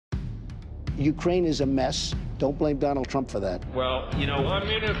Ukraine is a mess. Don't blame Donald Trump for that. Well, 1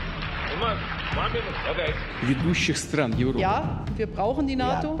 minute. 1 minute. Okay. Ведущих стран Европы. Ja, wir brauchen die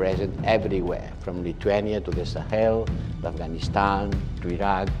NATO. We are present everywhere, from Lithuania to the Sahel, to Afghanistan, to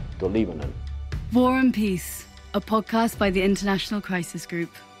Iraq, to Lebanon. War and Peace, a podcast by the International Crisis Group.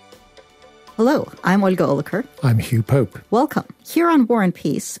 Hello, I'm Olga Oliker. I'm Hugh Pope. Welcome. Here on War and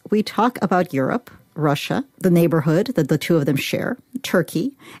Peace, we talk about Europe, Russia, the neighborhood that the two of them share,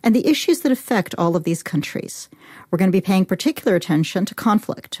 Turkey, and the issues that affect all of these countries. We're going to be paying particular attention to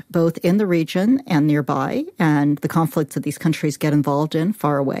conflict, both in the region and nearby, and the conflicts that these countries get involved in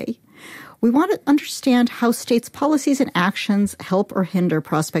far away. We want to understand how states' policies and actions help or hinder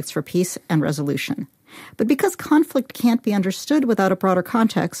prospects for peace and resolution. But because conflict can't be understood without a broader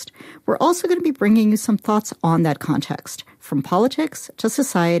context, we're also going to be bringing you some thoughts on that context, from politics to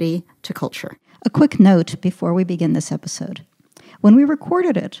society to culture. A quick note before we begin this episode. When we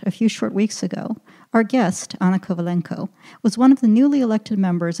recorded it a few short weeks ago, our guest, Anna Kovalenko, was one of the newly elected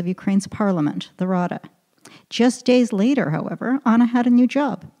members of Ukraine's parliament, the Rada. Just days later, however, Anna had a new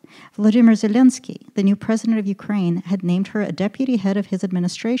job. Vladimir Zelensky, the new president of Ukraine, had named her a deputy head of his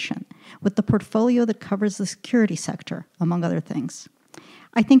administration, with the portfolio that covers the security sector, among other things.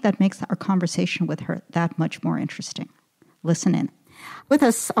 I think that makes our conversation with her that much more interesting. Listen in. With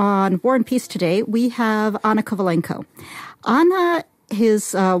us on War and Peace today, we have Anna Kovalenko. Anna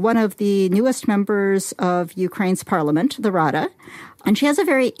is one of the newest members of Ukraine's parliament, the Rada, and she has a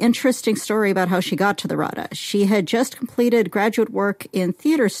very interesting story about how she got to the Rada. She had just completed graduate work in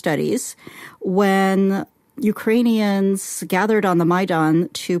theater studies when Ukrainians gathered on the Maidan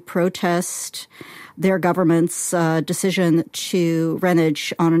to protest their government's decision to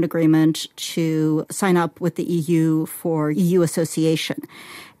renege on an agreement to sign up with the EU for EU association.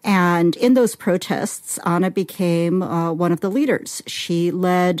 And in those protests, Anna became one of the leaders. She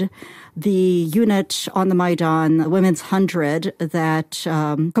led the unit on the Maidan, the Women's 100, that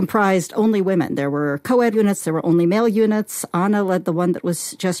comprised only women. There were co-ed units, there were only male units. Anna led the one that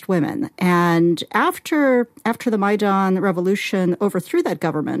was just women. And after the Maidan Revolution overthrew that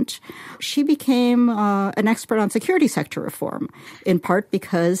government, she became an expert on security sector reform, in part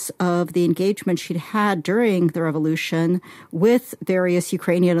because of the engagement she'd had during the revolution with various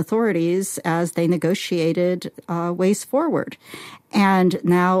Ukrainian authorities as they negotiated ways forward. And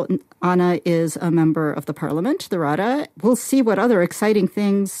now Anna is a member of the parliament, the Rada. We'll see what other exciting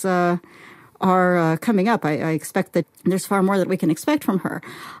things are coming up. I expect that there's far more that we can expect from her.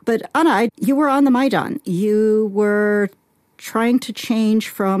 But Anna, you were on the Maidan. You were trying to change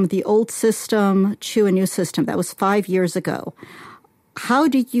from the old system to a new system. That was 5 years ago. How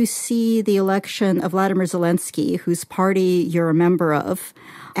did you see the election of Vladimir Zelensky, whose party you're a member of,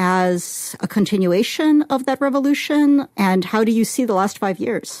 as a continuation of that revolution? And how do you see the last 5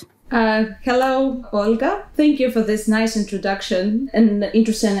 years? Hello, Olga. Thank you for this nice introduction and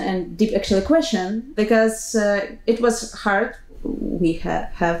interesting and deep actually question, because it was hard. We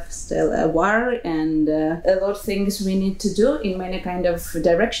have still a war and a lot of things we need to do in many kind of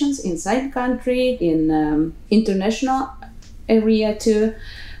directions inside the country, in international area too.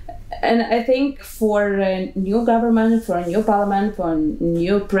 And I think for a new government, for a new parliament, for a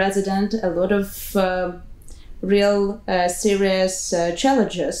new president, a lot of real serious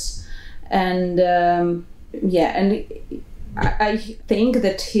challenges. And I think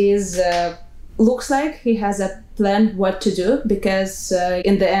that he's looks like he has a plan what to do, because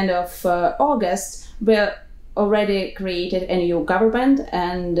in the end of August, we already created a new government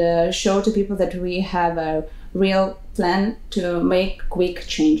and show to people that we have a real plan to make quick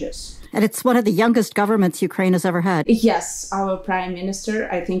changes. And it's one of the youngest governments Ukraine has ever had. Yes, our prime minister,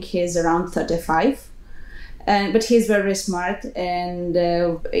 I think he's around 35. But he's very smart and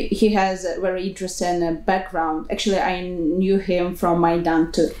he has a very interesting background. Actually, I knew him from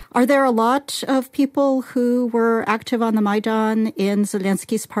Maidan too. Are there a lot of people who were active on the Maidan in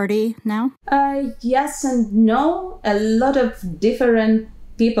Zelensky's party now? Yes and no. A lot of different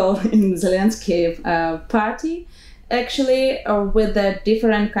people in Zelensky party, actually, with a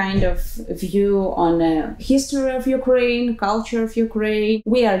different kind of view on history of Ukraine, culture of Ukraine.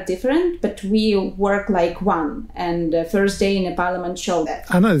 We are different, but we work like one. And the first day in the parliament showed that.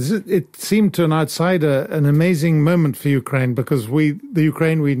 Anna, it seemed to an outsider an amazing moment for Ukraine, because the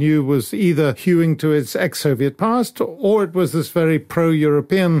Ukraine we knew was either hewing to its ex-Soviet past, or it was this very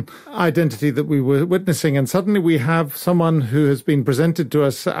pro-European identity that we were witnessing. And suddenly we have someone who has been presented to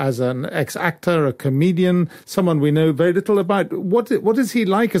us as an ex-actor, a comedian, someone we know very little about. What is he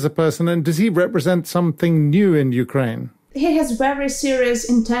like as a person, and does he represent something new in Ukraine? he has very serious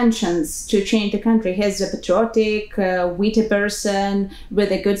intentions to change the country. He's a patriotic, witty person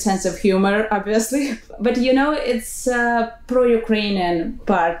with a good sense of humor, obviously. But, it's a pro-Ukrainian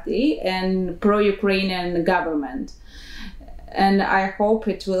party and pro-Ukrainian government. And I hope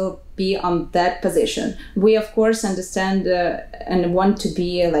it will be on that position. We, of course, understand and want to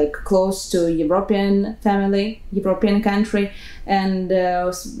be close to European family, European country, and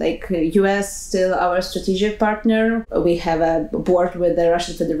US still our strategic partner. We have a board with the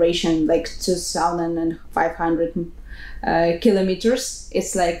Russian Federation 2,500 kilometers.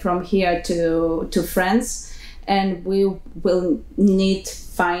 It's from here to France, and we will need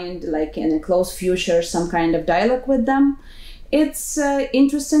find in a close future some kind of dialogue with them. It's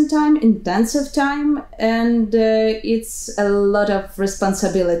interesting time, intensive time, and it's a lot of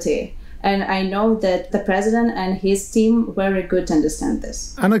responsibility. And I know that the president and his team very good understand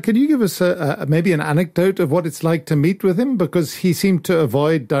this. Anna, can you give us maybe an anecdote of what it's like to meet with him? Because he seemed to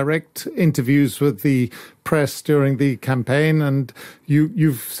avoid direct interviews with the press during the campaign. And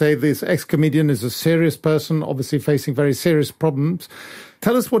you say this ex-comedian is a serious person, obviously facing very serious problems.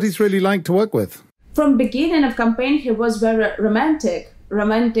 Tell us what he's really like to work with. From beginning of campaign, he was very romantic.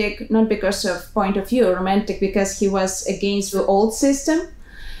 Romantic not because of point of view, romantic because he was against the old system.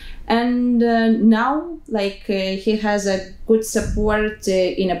 And now, he has a good support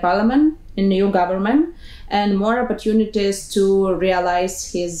in a parliament, in new government, and more opportunities to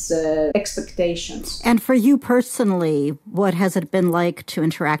realize his expectations. And for you personally, what has it been like to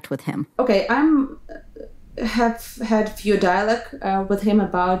interact with him? Okay, have had few dialogue with him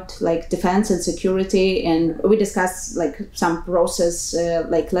about defense and security, and we discussed some process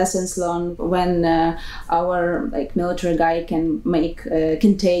lessons learned when our military guy can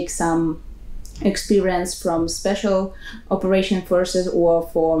take some experience from special operation forces or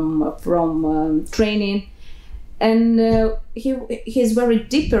from training. And he's very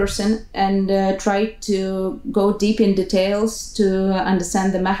deep person and try to go deep in details to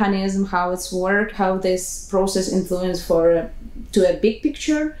understand the mechanism, how it's worked, how this process influence to a big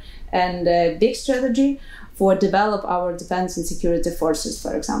picture and a big strategy for develop our defense and security forces,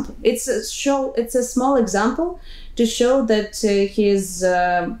 for example. It's a small example to show that he's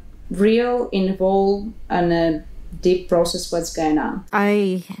real involved in a deep process what's going on.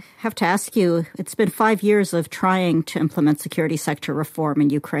 I have to ask you, it's been 5 years of trying to implement security sector reform in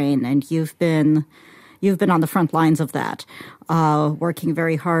Ukraine, and you've been on the front lines of that, working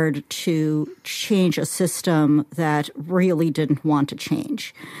very hard to change a system that really didn't want to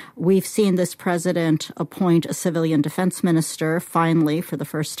change. We've seen this president appoint a civilian defense minister, finally, for the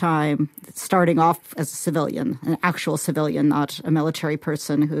first time, starting off as a civilian, an actual civilian, not a military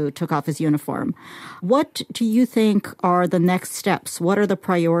person who took off his uniform. What do you think are the next steps? What are the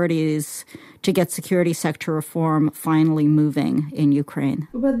priorities to get security sector reform finally moving in Ukraine?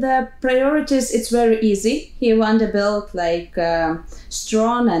 With the priorities, it's very easy. He wants to build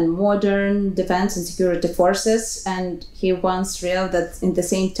strong and modern defense and security forces, and he wants real that in the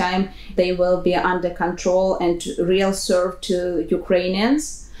same time they will be under control and real serve to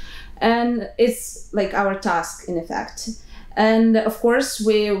Ukrainians. And it's our task in effect. And of course,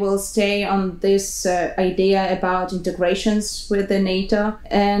 we will stay on this idea about integrations with the NATO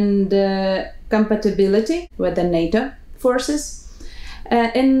and compatibility with the NATO forces.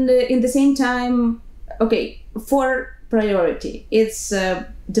 And in the same time, for priority, it's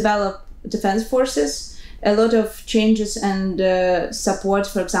develop defense forces, a lot of changes and support,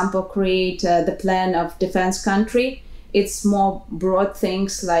 for example, create the plan of defense country. It's more broad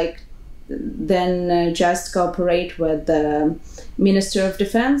things than just cooperate with the Minister of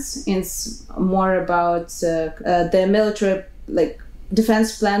Defense. It's more about the military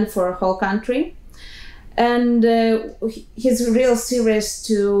defense plan for a whole country. And he's real serious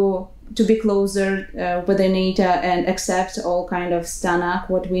to be closer with the NATO and accept all kind of stand-up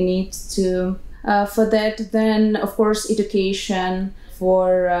what we need to for that. Then, of course, education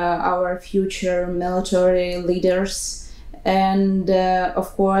for our future military leaders. And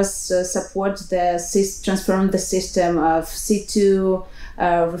of course, support transform the system of C2,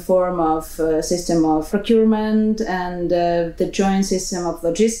 reform of system of procurement, and the joint system of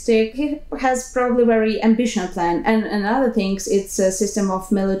logistics. He has probably very ambitious plan. And other things, it's a system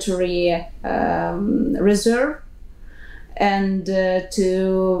of military reserve, and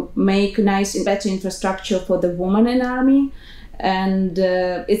to make nice and better infrastructure for the women in army. And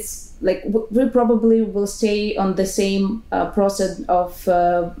it's we probably will stay on the same process of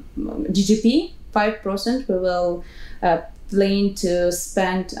GDP, 5% we will plan to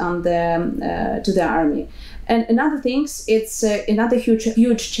spend on to the army. And another things, it's another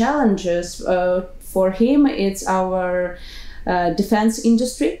huge challenges for him, it's our defense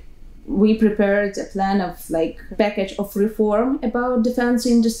industry. We prepared a plan of package of reform about defense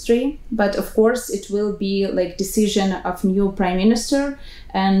industry, but of course it will be decision of new prime minister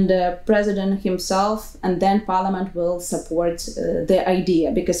and president himself, and then parliament will support the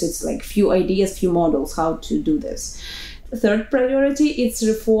idea, because it's few ideas, few models how to do this. Third priority, it's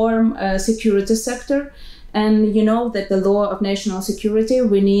reform security sector, and you know that the law of national security,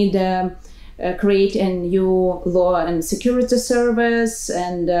 we need create a new law and security service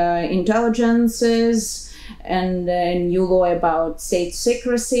and intelligences and a new law about state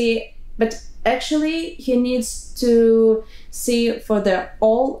secrecy. But actually, he needs to see for the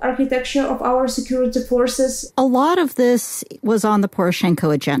whole architecture of our security forces. A lot of this was on the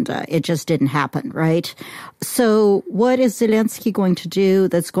Poroshenko agenda. It just didn't happen, right? So what is Zelensky going to do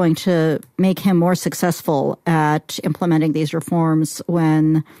that's going to make him more successful at implementing these reforms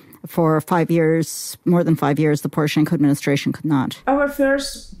when for 5 years, more than 5 years, the Poroshenko administration could not? Our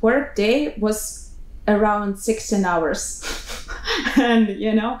first work day was around 16 hours. And,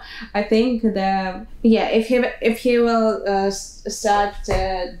 I think if he will start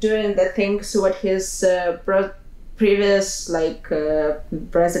doing the things what his previous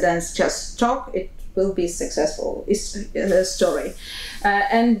presidents just talk, it will be successful. It's a story.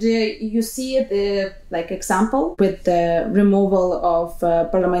 And you see the example with the removal of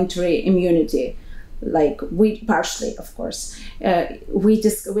parliamentary immunity. We partially, of course,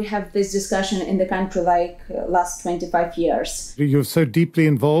 we have this discussion in the country last 25 years. You're so deeply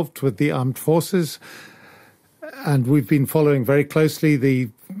involved with the armed forces, and we've been following very closely the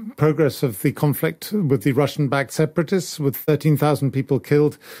progress of the conflict with the Russian-backed separatists, with 13,000 people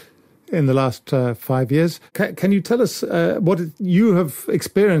killed in the last 5 years. Can you tell us what you have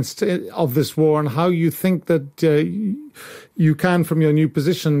experienced of this war and how you think that you can, from your new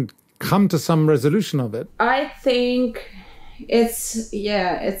position, come to some resolution of it? I think it's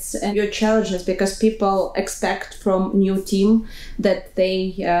new challenges, because people expect from new team that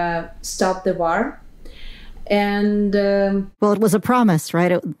they stop the war. And well, it was a promise,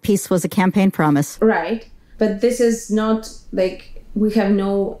 right? Peace was a campaign promise. Right. But this is not we have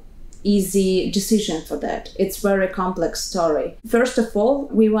no easy decision for that. It's very complex story. First of all,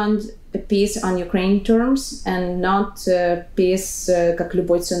 we want a peace on Ukraine terms and not peace как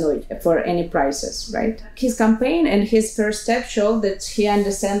любой ценой, for any prices, right? His campaign and his first step showed that he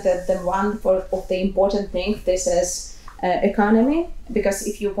understands that the one of the important things, this is economy, because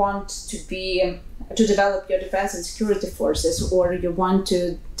if you want to develop your defense and security forces, or you want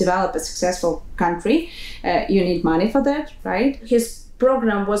to develop a successful country, you need money for that, right? His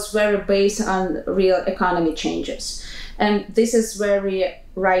program was very based on real economy changes, and this is very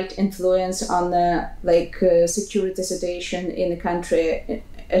right influence on the security situation in the country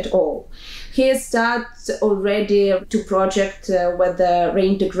at all. He started already to project with the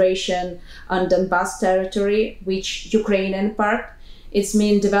reintegration on Donbas territory, which Ukrainian part. It's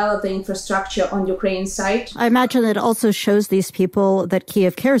mean develop the infrastructure on Ukraine side. I imagine it also shows these people that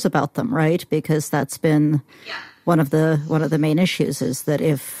Kiev cares about them, right? Because that's been one of the main issues, is that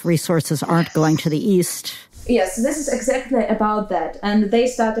if resources aren't going to the east. Yes, this is exactly about that. And they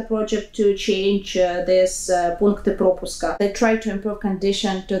start a project to change this пункты пропуска. They try to improve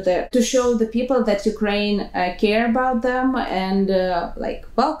condition to show the people that Ukraine care about them and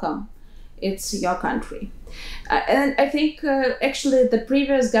welcome. It's your country. And I think actually the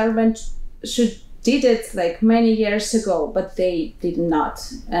previous government did it many years ago, but they did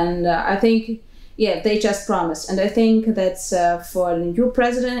not. And I think they just promised. And I think that's for the new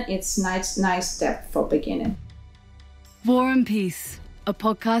president, it's nice step for beginning. War and Peace, a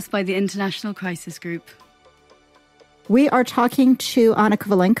podcast by the International Crisis Group. We are talking to Anna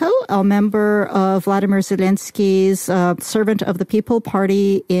Kovalenko, a member of Vladimir Zelensky's Servant of the People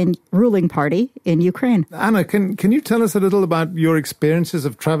ruling party in Ukraine. Anna, can you tell us a little about your experiences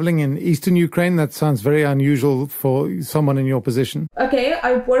of traveling in eastern Ukraine? That sounds very unusual for someone in your position. Okay,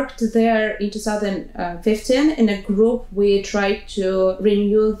 I worked there in 2015 in a group. We tried to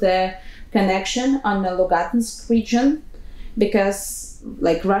renew the connection on the Lugansk region, because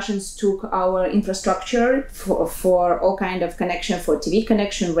Russians took our infrastructure for all kind of connection, for TV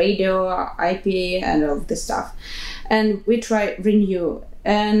connection, radio, IP, and all this stuff. And we try renew.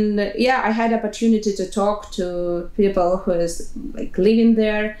 And I had opportunity to talk to people who is living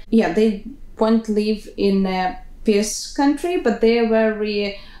there. They won't live in a peace country, but they are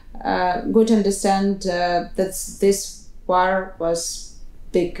very good to understand that this war was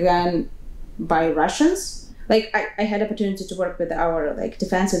begun by Russians. I had opportunity to work with our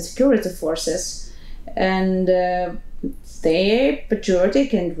defense and security forces, and they're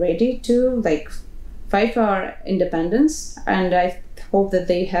patriotic and ready to fight for our independence, and I hope that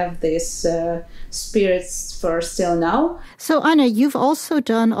they have this spirits for still now. So, Anna, you've also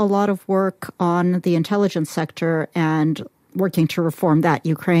done a lot of work on the intelligence sector and working to reform that.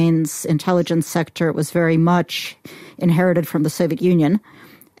 Ukraine's intelligence sector was very much inherited from the Soviet Union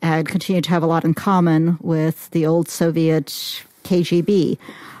and continued to have a lot in common with the old Soviet KGB.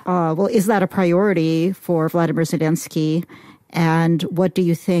 Well, is that a priority for Vladimir Zelensky? And what do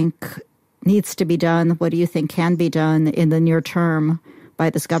you think needs to be done? What do you think can be done in the near term by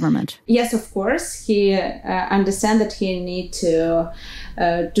this government? Yes, of course. He understands that he need to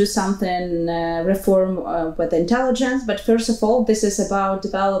do something, reform with intelligence. But first of all, this is about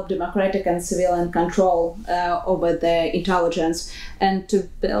develop democratic and civilian control over the intelligence and to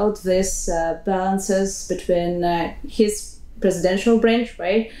build this balances between his presidential branch,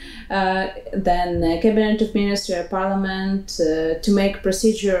 right? Then cabinet of ministry, parliament, to make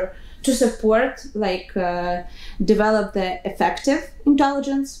procedure to support, develop the effective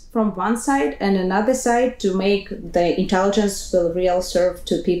intelligence from one side, and another side to make the intelligence will real serve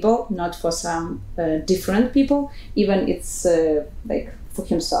to people, not for some different people, even it's for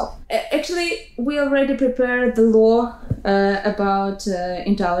himself. Actually, we already prepared the law about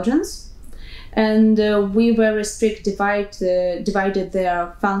intelligence, and we very strict divided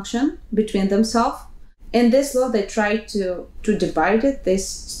their function between themselves. In this law, they try to divide it,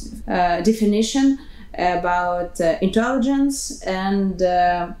 this definition about intelligence and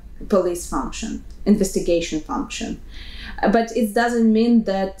police function, investigation function. But it doesn't mean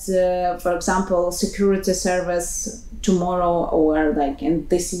that, for example, security service tomorrow or in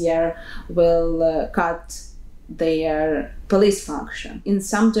this year will cut their police function. In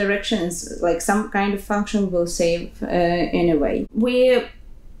some directions, some kind of function will save anyway. We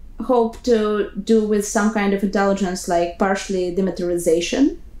hope to do with some kind of intelligence partially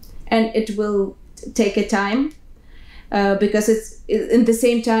demilitarization, and it will take a time because it's in the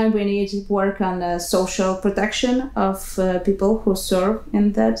same time we need to work on social protection of people who serve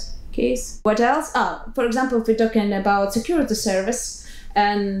in that case. What else? For example, if we're talking about security service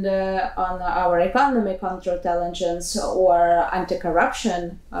and on our economic counterintelligence or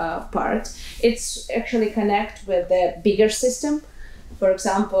anti-corruption part, it's actually connect with the bigger system. For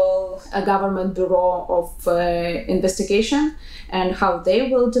example, a government bureau of investigation and how they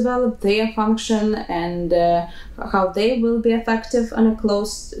will develop their function and how they will be effective on a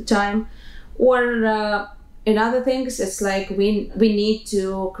close time. Or in other things, it's we need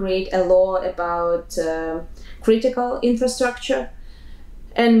to create a law about critical infrastructure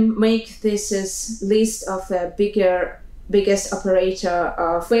and make this as list of a biggest operator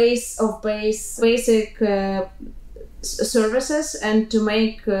of basic services and to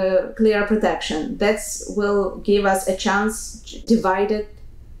make clear protection. That will give us a chance to divide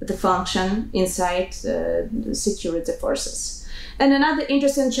the function inside the security forces. And another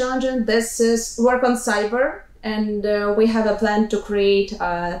interesting challenge, this is work on cyber, and we have a plan to create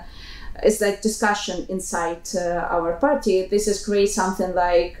it's discussion inside our party. This is create something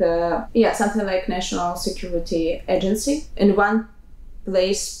like National Security Agency. In one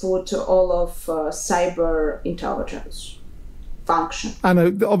place put all of cyber intelligence function. I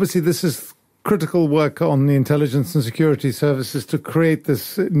know, obviously this is critical work on the intelligence and security services to create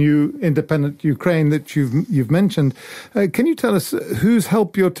this new independent Ukraine that you've mentioned. Can you tell us whose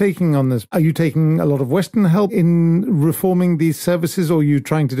help you're taking on this? Are you taking a lot of Western help in reforming these services, or are you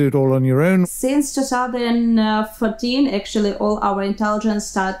trying to do it all on your own? Since 2014, actually, all our intelligence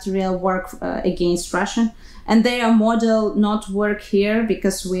started real work against Russia. And their model not work here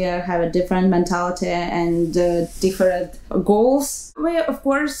because we have a different mentality and different goals. We, of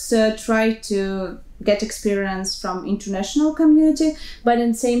course, try to get experience from international community, but at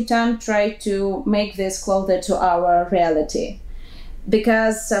the same time try to make this closer to our reality.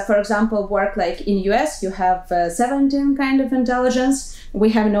 Because, for example, work in US, you have 17 kind of intelligence.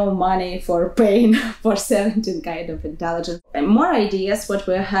 We have no money for paying for 17 kind of intelligence. And more ideas, what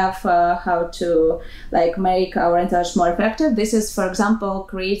we have, how to make our intelligence more effective. This is, for example,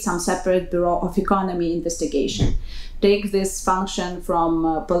 create some separate bureau of economy investigation. Take this function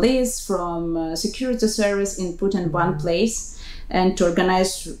from police, from security service, and put in one place, and to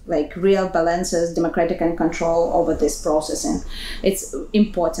organize real balances, democratic and control over this processing. It's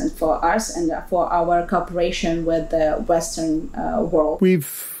important for us and for our cooperation with the Western world.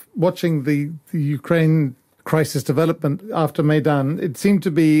 Watching the Ukraine crisis development after Maidan, it seemed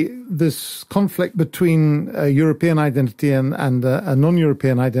to be this conflict between a European identity and a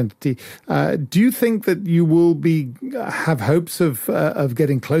non-European identity. Do you think that you will have hopes of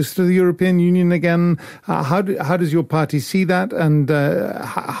getting close to the European Union again? How does your party see that? And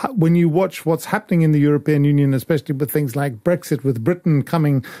when you watch what's happening in the European Union, especially with things like Brexit, with Britain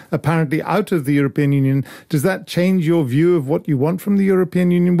coming apparently out of the European Union, does that change your view of what you want from the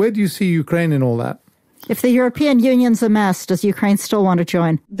European Union? Where do you see Ukraine in all that? If the European Union's a mess, does Ukraine still want to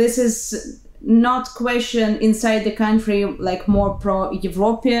join? This is not question inside the country, like more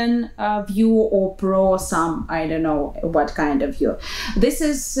pro-European view or pro some, I don't know what kind of view. This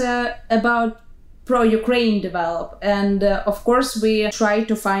is about pro-Ukraine develop. And of course, we try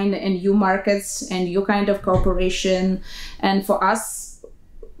to find new markets and new kind of cooperation. And for us,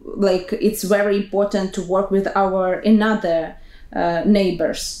 like, it's very important to work with our another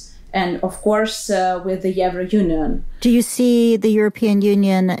neighbors. And of course, with the Euro Union. Do you see the European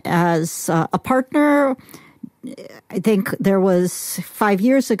Union as a partner? I think there was 5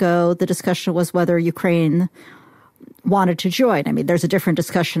 years ago, the discussion was whether Ukraine wanted to join. I mean, there's a different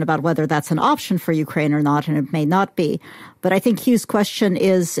discussion about whether that's an option for Ukraine or not, and it may not be. But I think Hugh's question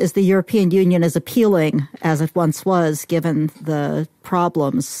is the European Union as appealing as it once was, given the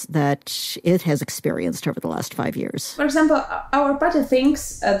problems that it has experienced over the last 5 years? For example, our party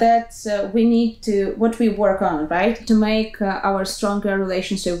thinks that we need to, what we work on, right, to make our stronger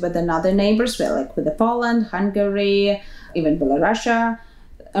relationship with another neighbors, well, like with Poland, Hungary, even Belarus,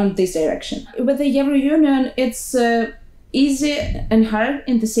 on this direction. With the Euro Union, it's easy and hard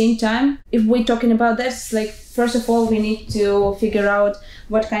in the same time. If we're talking about this, like, first of all, we need to figure out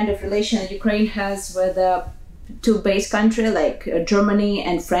what kind of relation Ukraine has with two base countries like Germany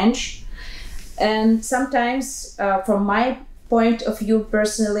and French. And sometimes, from my point of view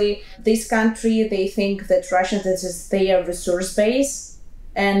personally, this country, they think that Russia, this is their resource base,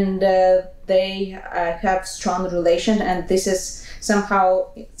 and they have strong relation, and this is somehow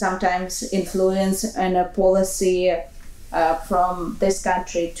sometimes influence and a policy from this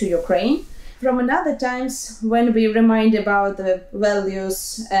country to Ukraine. From another times, when we remind about the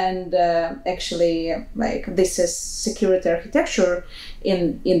values and actually, like, this is security architecture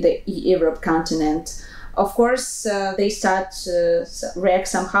in the Europe continent, of course, they start to react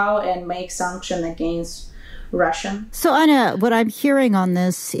somehow and make sanction against Russia. So, Anna, what I'm hearing on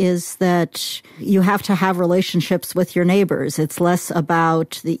this is that you have to have relationships with your neighbors. It's less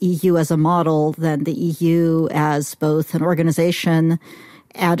about the EU as a model than the EU as both an organization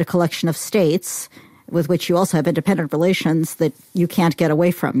and a collection of states with which you also have independent relations that you can't get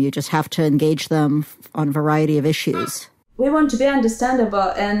away from. You just have to engage them on a variety of issues. We want to be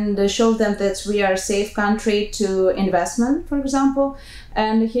understandable and show them that we are a safe country to investment, for example.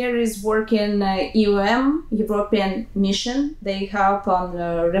 And here is working EUM, European Mission. They help on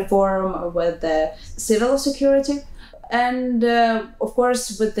reform with the civil security. And of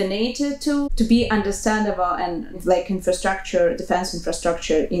course, with the NATO too, to be understandable and like infrastructure, defense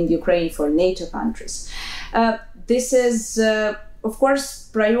infrastructure in Ukraine for NATO countries. This is, of course,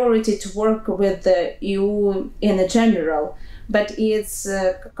 priority to work with the EU in a general, but it's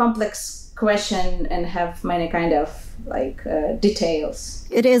a complex question and have many kind of like details.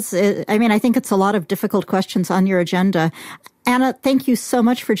 It is. I mean, I think it's a lot of difficult questions on your agenda. Anna, thank you so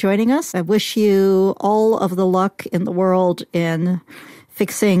much for joining us. I wish you all of the luck in the world in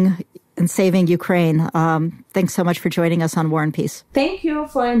fixing and saving Ukraine. Thanks so much for joining us on War and Peace. Thank you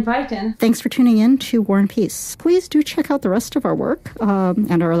for inviting. Thanks for tuning in to War and Peace. Please do check out the rest of our work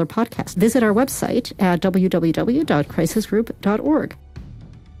and our other podcasts. Visit our website at www.crisisgroup.org.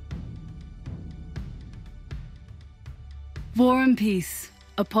 War and Peace,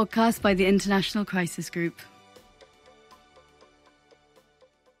 a podcast by the International Crisis Group.